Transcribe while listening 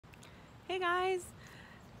Hey guys,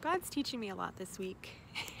 God's teaching me a lot this week.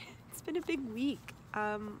 It's been a big week.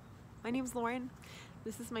 My name's Lauren.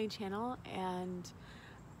 This is my channel, and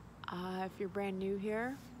if you're brand new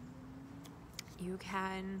here, you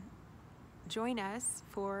can join us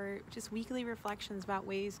for just weekly reflections about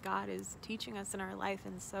ways God is teaching us in our life.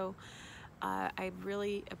 And so I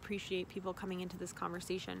really appreciate people coming into this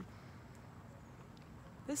conversation.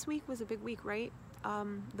 This week was a big week, right?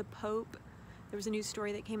 The Pope, there was a news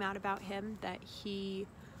story that came out about him that he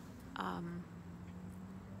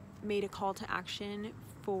made a call to action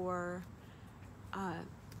for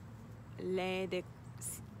ley de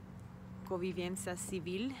convivencia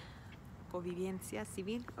civil.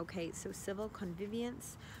 Okay, so civil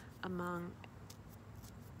convivence among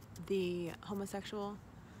the homosexual,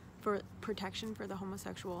 for protection for the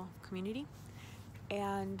homosexual community.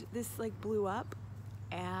 And this blew up.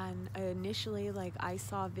 And initially, I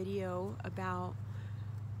saw a video about,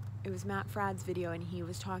 it was Matt Fradd's video, and he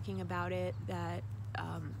was talking about it, that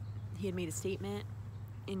he had made a statement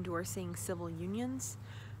endorsing civil unions.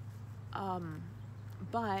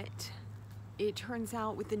 But it turns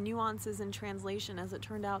out, with the nuances in translation, as it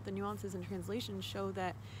turned out, the nuances in translation show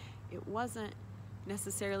that it wasn't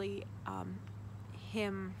necessarily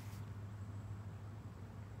him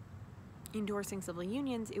endorsing civil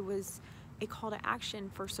unions. It was a call to action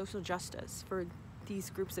for social justice for these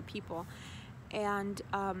groups of people. And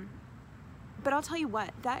but I'll tell you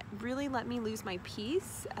what, that really let me lose my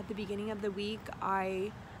peace at the beginning of the week.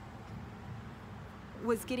 I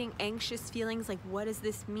was getting anxious feelings, what does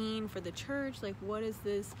this mean for the church? What is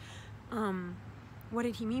this, what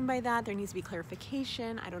did he mean by that? There needs to be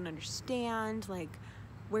clarification. I don't understand.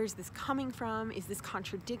 Where's this coming from? Is this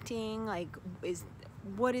contradicting?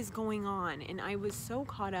 What is going on? And I was so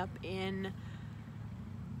caught up in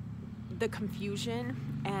the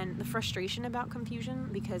confusion and the frustration about confusion,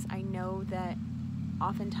 because I know that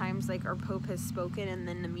oftentimes our Pope has spoken and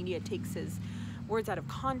then the media takes his words out of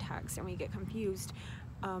context and we get confused,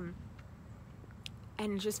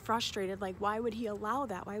 and just frustrated, why would he allow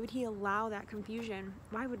that? Why would he allow that confusion?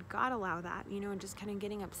 Why would God allow that? And just kind of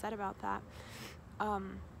getting upset about that.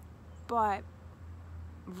 But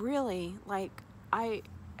really, I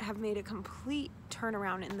have made a complete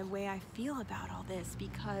turnaround in the way I feel about all this,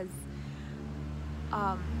 because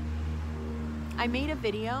I made a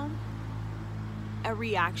video, a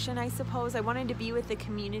reaction, I suppose. I wanted to be with the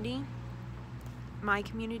community, my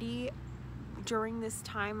community, during this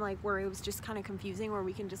time, where it was just kind of confusing, where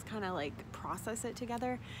we can just kind of process it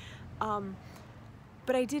together.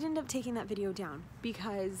 But I did end up taking that video down,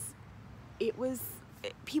 because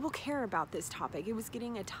people care about this topic. It was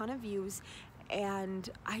getting a ton of views, and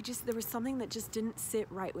there was something that just didn't sit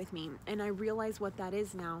right with me, and I realize what that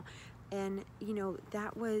is now. And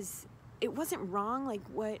it wasn't wrong,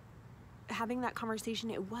 having that conversation,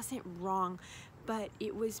 it wasn't wrong, but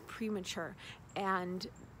it was premature. And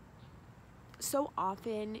so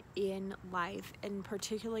often in life, and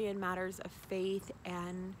particularly in matters of faith,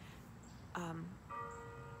 and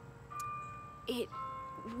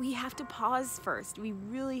we have to pause first. We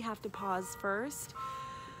really have to pause first.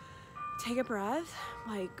 Take a breath,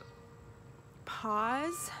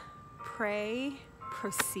 pause, pray,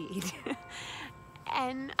 proceed.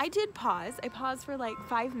 And I did pause. I paused for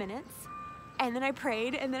 5 minutes, and then I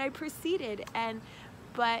prayed, and then I proceeded.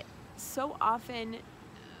 But so often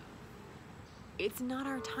it's not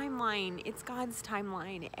our timeline, it's God's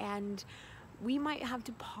timeline. And we might have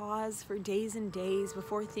to pause for days and days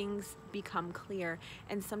before things become clear.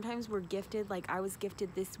 And sometimes we're gifted, I was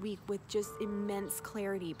gifted this week, with just immense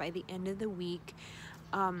clarity by the end of the week.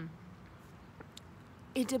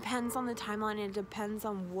 It depends on the timeline, and it depends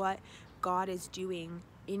on what God is doing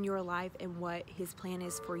in your life and what his plan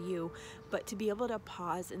is for you. But to be able to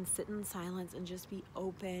pause and sit in silence and just be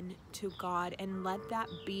open to God, and let that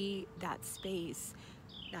be that space,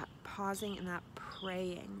 that pausing and that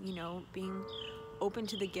praying, being open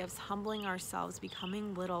to the gifts, humbling ourselves,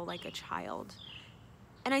 becoming little like a child.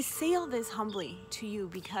 And I say all this humbly to you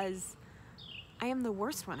because I am the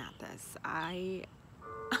worst one at this.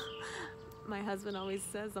 My husband always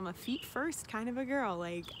says I'm a feet first kind of a girl.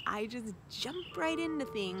 I just jump right into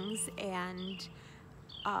things, and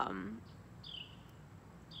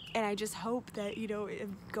I just hope that,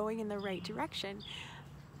 I'm going in the right direction.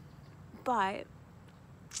 But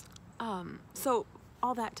so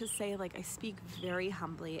all that to say, I speak very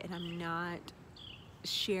humbly, and I'm not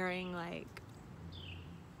sharing I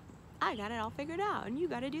got it all figured out and you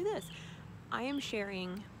got to do this. I am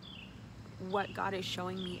sharing what God is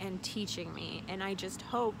showing me and teaching me, and I just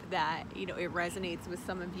hope that it resonates with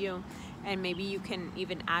some of you, and maybe you can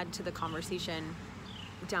even add to the conversation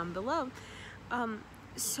down below.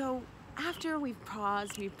 So after we've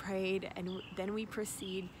paused, we've prayed, and then we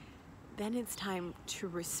proceed, then it's time to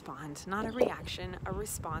respond. Not a reaction, a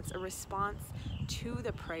response to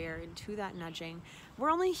the prayer and to that nudging.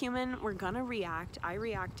 We're only human, we're gonna react. I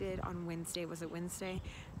reacted on Wednesday, was it Wednesday?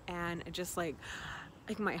 And just like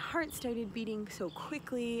my heart started beating so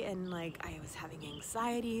quickly, and like I was having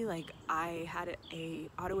anxiety, like I had a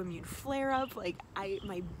autoimmune flare-up, like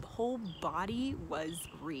my whole body was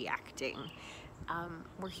reacting.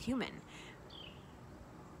 We're human,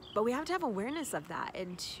 but we have to have awareness of that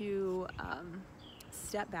and to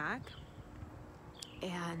step back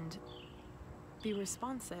and be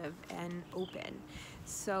responsive and open.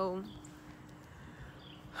 So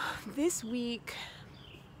this week,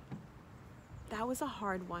 that was a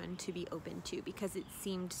hard one to be open to because it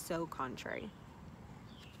seemed so contrary.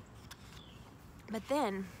 But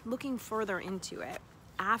then, looking further into it,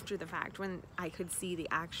 after the fact, when I could see the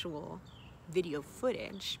actual video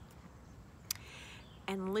footage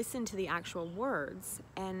and listen to the actual words,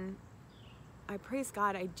 and I praise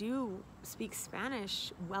God, I do speak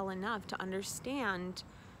Spanish well enough to understand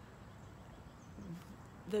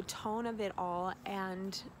the tone of it all,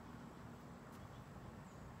 and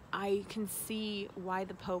I can see why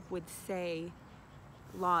the Pope would say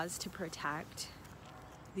laws to protect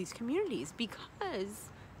these communities, because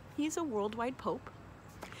he's a worldwide Pope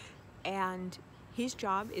and his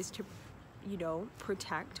job is to, you know,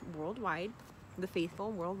 protect worldwide, the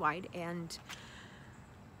faithful worldwide. And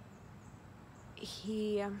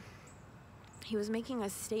he was making a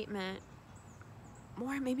statement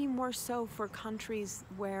maybe more so for countries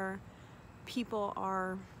where people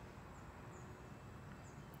are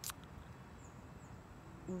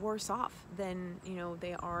worse off than, you know,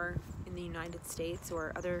 they are in the United States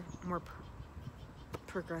or other more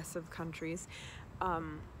progressive countries,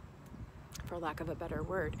 for lack of a better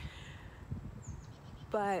word.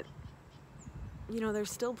 But, you know, there's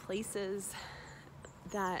still places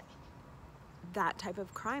that type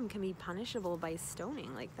of crime can be punishable by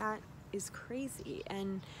stoning. Like, that is crazy.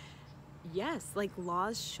 And yes, like,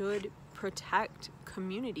 laws should protect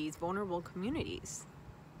communities, vulnerable communities.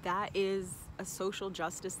 That is a social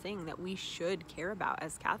justice thing that we should care about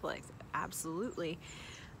as Catholics. Absolutely.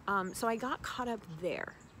 So I got caught up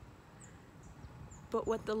there. But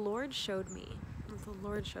what the Lord showed me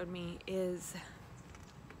is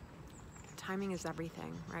timing is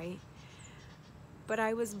everything, right? But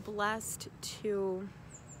I was blessed to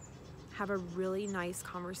have a really nice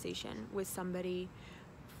conversation with somebody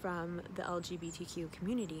from the LGBTQ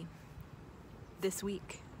community this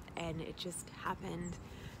week, and it just happened.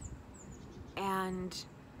 And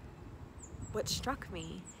what struck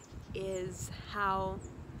me is how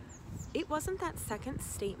it wasn't that second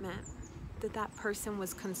statement that person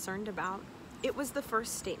was concerned about. It was the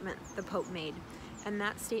first statement the Pope made. And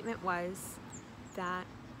that statement was that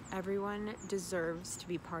everyone deserves to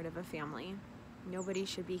be part of a family. Nobody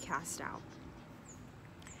should be cast out.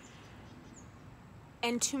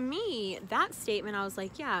 And to me, that statement, I was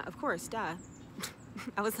like, yeah, of course, duh.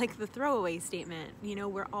 I was like, the throwaway statement, you know,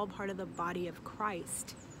 we're all part of the body of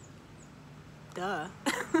Christ. Duh.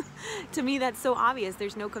 To me, that's so obvious.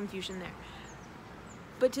 There's no confusion there.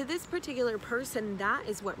 But to this particular person, that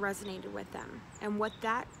is what resonated with them. And what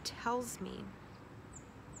that tells me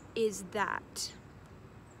is that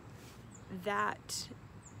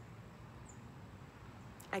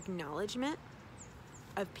acknowledgement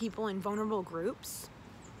of people in vulnerable groups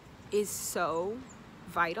is so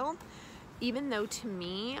vital. Even though to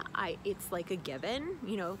me, it's like a given,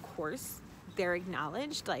 you know, of course, they're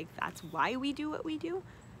acknowledged, like that's why we do what we do.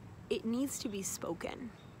 It needs to be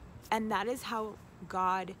spoken. And that is how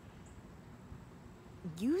God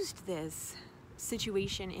used this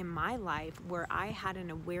situation in my life, where I had an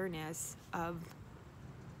awareness of,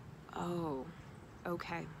 oh,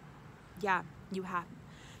 okay, yeah, you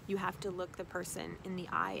have to look the person in the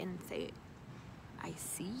eye and say, I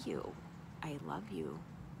see you, I love you,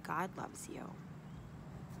 God loves you.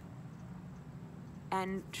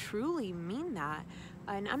 And truly mean that.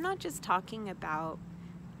 And I'm not just talking about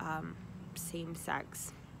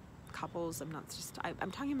same-sex couples.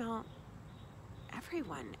 I'm talking about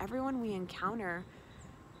everyone we encounter.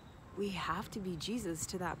 We have to be Jesus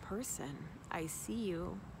to that person. I see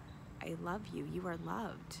you, I love you, you are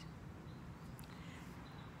loved.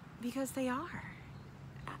 Because they are.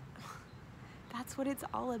 That's what it's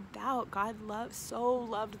all about. God so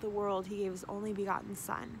loved the world, he gave his only begotten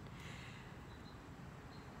son.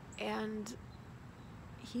 And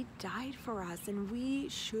he died for us, and we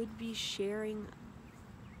should be sharing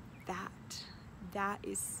that. That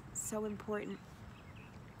is so important.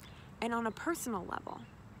 And on a personal level,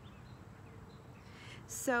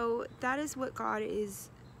 So that is what God is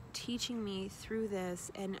teaching me through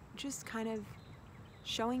this, and just kind of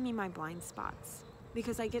showing me my blind spots,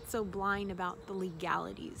 because I get so blind about the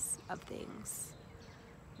legalities of things.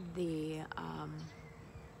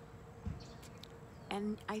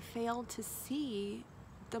 And I fail to see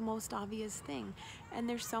the most obvious thing. And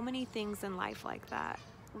there's so many things in life like that,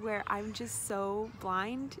 where I'm just so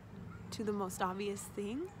blind to the most obvious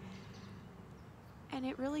thing. And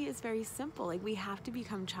it really is very simple. Like, we have to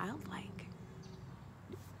become childlike.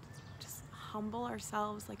 Just humble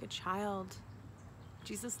ourselves like a child.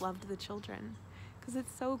 Jesus loved the children, because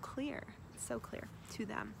it's so clear. It's so clear to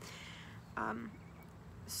them.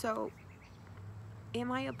 So am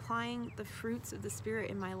I applying the fruits of the Spirit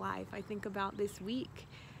in my life? I think about this week,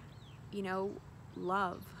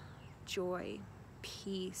 love, joy,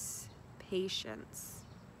 peace, patience,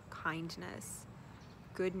 kindness,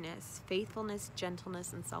 goodness, faithfulness,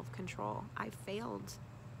 gentleness, and self-control. I failed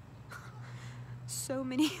so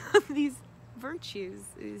many of these virtues,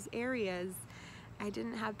 these areas. I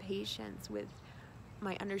didn't have patience with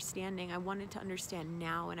my understanding. I wanted to understand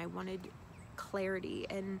now, and I wanted clarity,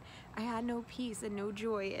 and I had no peace and no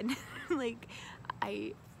joy, and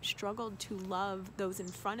I struggled to love those in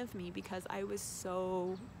front of me because I was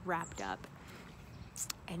so wrapped up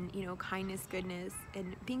in kindness, goodness,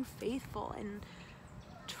 and being faithful, and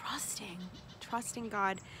trusting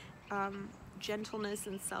God, gentleness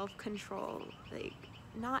and self-control,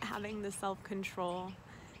 not having the self-control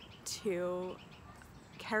to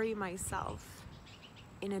carry myself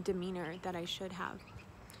in a demeanor that I should have.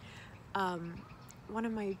 One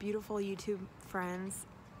of my beautiful YouTube friends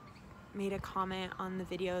made a comment on the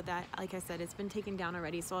video that, like I said, it's been taken down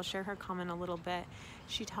already, so I'll share her comment a little bit.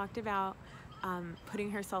 She talked about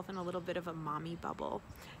putting herself in a little bit of a mommy bubble.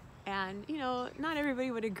 And, not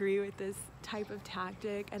everybody would agree with this type of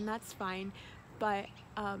tactic, and that's fine. But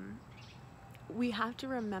we have to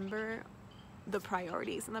remember the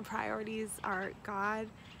priorities. And the priorities are God,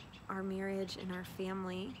 our marriage, and our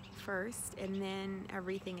family first, and then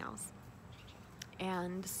everything else.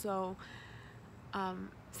 And so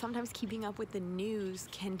sometimes keeping up with the news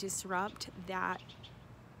can disrupt that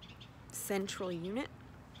central unit.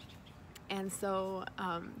 And so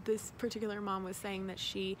this particular mom was saying that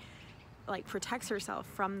she protects herself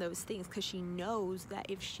from those things, because she knows that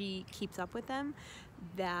if she keeps up with them,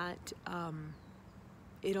 that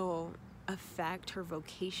it'll affect her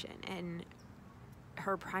vocation, and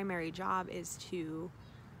her primary job is to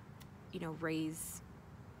raise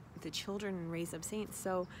the children and raise up saints.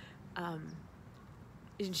 So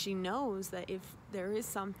and she knows that if there is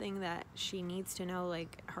something that she needs to know,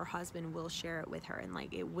 her husband will share it with her, and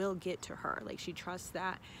it will get to her. She trusts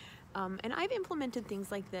that. And I've implemented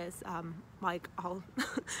things like this. I'll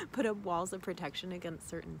put up walls of protection against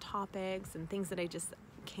certain topics and things that I just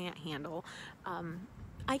can't handle.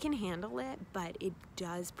 I can handle it, but it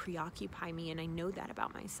does preoccupy me, and I know that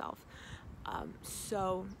about myself.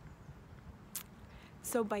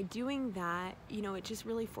 So by doing that, it just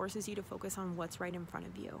really forces you to focus on what's right in front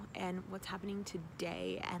of you, and what's happening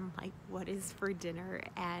today, and what is for dinner,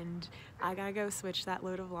 and I gotta go switch that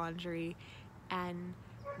load of laundry. And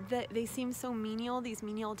they seem so menial, these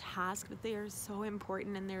menial tasks, but they are so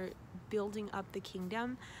important, and they're building up the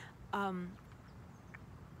kingdom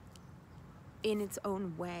in its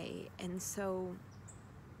own way. And so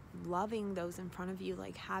loving those in front of you,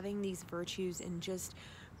 having these virtues, and just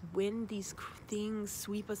when these things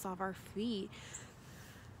sweep us off our feet,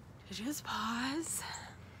 just pause,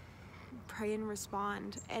 pray, and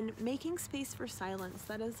respond. And making space for silence,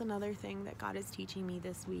 that is another thing that God is teaching me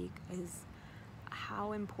this week, is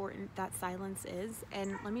how important that silence is.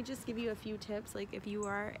 And let me just give you a few tips. If you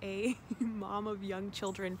are a mom of young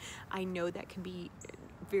children, I know that can be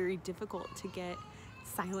very difficult to get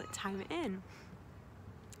silent time in.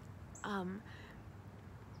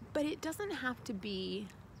 But it doesn't have to be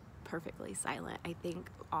perfectly silent. I think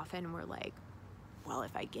often we're well,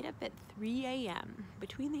 if I get up at 3 a.m.,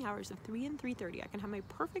 between the hours of 3 and 3:30, I can have my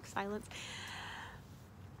perfect silence.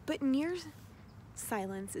 But near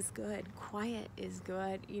silence is good. Quiet is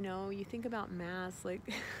good. You think about mass,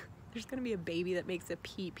 there's going to be a baby that makes a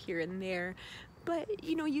peep here and there, but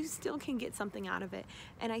you still can get something out of it.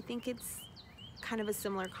 And I think it's kind of a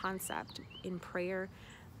similar concept in prayer.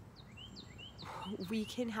 We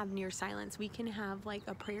can have near silence. We can have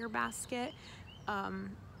a prayer basket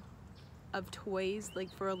of toys,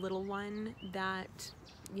 for a little one, that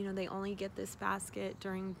they only get this basket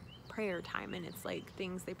during prayer time, and it's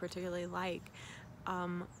things they particularly like.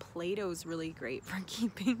 Play-Doh's really great for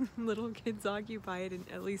keeping little kids occupied, and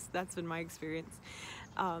at least that's been my experience.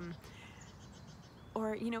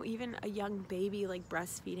 or, you know, even a young baby, like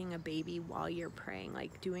breastfeeding a baby while you're praying,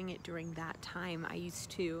 like doing it during that time. I used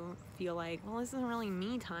to feel like, well, this isn't really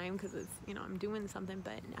me time because it's, you know, I'm doing something,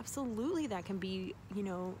 but absolutely that can be, you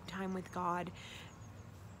know, time with God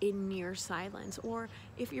in near silence. Or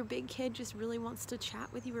if your big kid just really wants to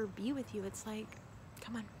chat with you or be with you, it's like,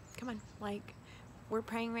 come on, like, we're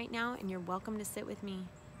praying right now and you're welcome to sit with me,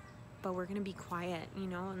 but we're gonna be quiet, you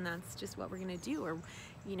know, and that's just what we're gonna do. Or,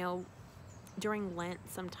 you know, during Lent,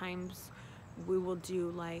 sometimes we will do,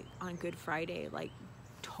 like on Good Friday, like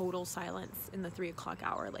total silence in the 3 o'clock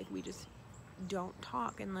hour. Like we just don't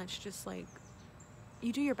talk, and let's just, like,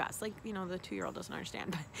 you do your best. Like, you know, the 2-year-old doesn't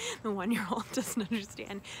understand, but the 1-year-old doesn't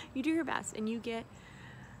understand. You do your best and you get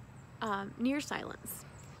near silence.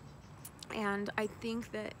 And I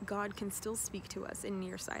think that God can still speak to us in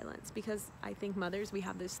near silence, because I think mothers, we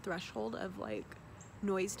have this threshold of like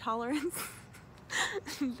noise tolerance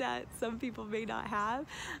that some people may not have.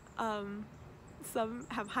 Some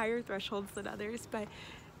have higher thresholds than others, but,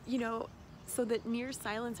 you know, so that near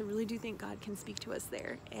silence, I really do think God can speak to us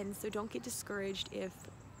there. And so don't get discouraged if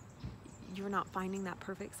you're not finding that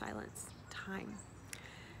perfect silence time.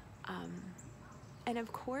 And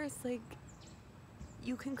of course, like,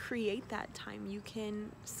 you can create that time. You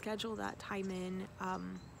can schedule that time in,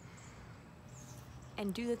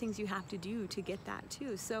 and do the things you have to do to get that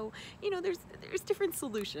too. So, you know, there's different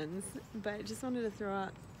solutions, but I just wanted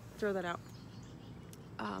to throw that out.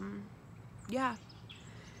 Yeah.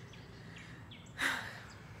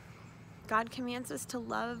 God commands us to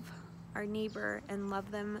love our neighbor and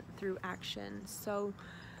love them through action. So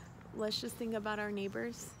let's just think about our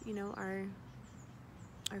neighbors, you know, our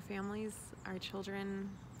families, our children,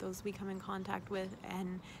 those we come in contact with,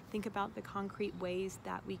 and think about the concrete ways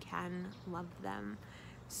that we can love them.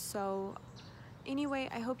 So anyway,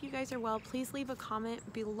 I hope you guys are well. Please leave a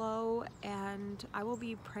comment below and I will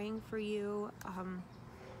be praying for you.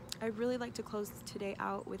 I'd really like to close today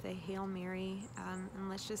out with a Hail Mary, and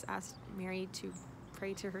let's just ask Mary to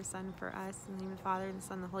pray to her Son for us. In the name of the Father, and the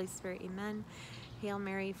Son, and the Holy Spirit, amen. Hail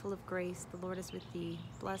Mary, full of grace, the Lord is with thee.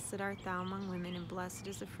 Blessed art thou among women, and blessed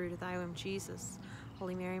is the fruit of thy womb, Jesus.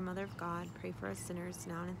 Holy Mary, Mother of God, pray for us sinners,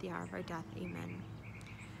 now and at the hour of our death, amen.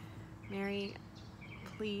 Mary,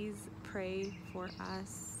 please pray for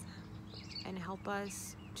us and help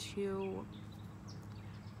us to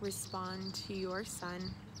respond to your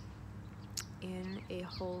Son in a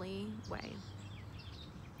holy way.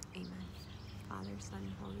 Amen. Father,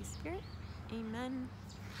 Son, Holy Spirit. Amen.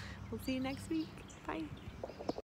 We'll see you next week. Bye.